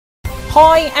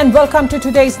Hi and welcome to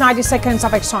today's 90 seconds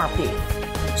of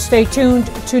XRP. Stay tuned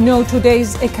to know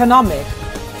today's economic,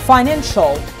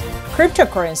 financial,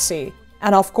 cryptocurrency,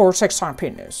 and of course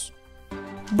XRP news.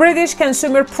 British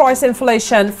consumer price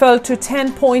inflation fell to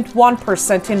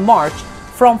 10.1% in March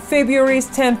from February's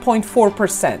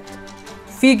 10.4%.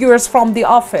 Figures from the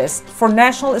Office for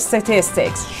National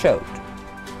Statistics showed.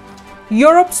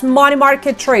 Europe's money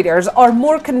market traders are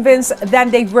more convinced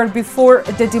than they were before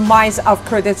the demise of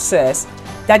Credit Suiss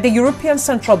that the European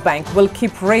Central Bank will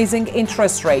keep raising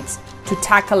interest rates to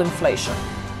tackle inflation.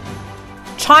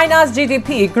 China's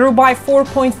GDP grew by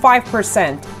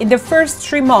 4.5% in the first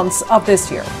 3 months of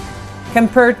this year,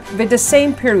 compared with the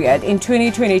same period in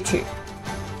 2022.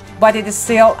 But it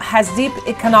still has deep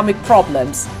economic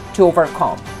problems to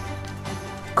overcome.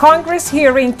 Congress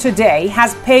hearing today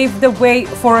has paved the way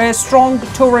for a strong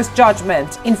Torres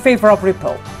judgment in favor of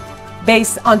Ripple.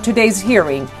 Based on today's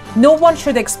hearing, no one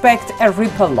should expect a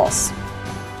Ripple loss.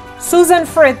 Susan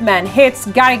Friedman hits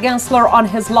Gary Gensler on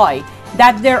his lie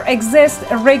that there exists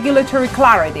a regulatory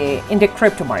clarity in the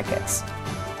crypto markets.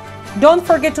 Don't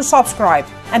forget to subscribe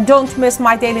and don't miss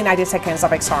my daily 90 seconds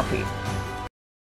of XRP.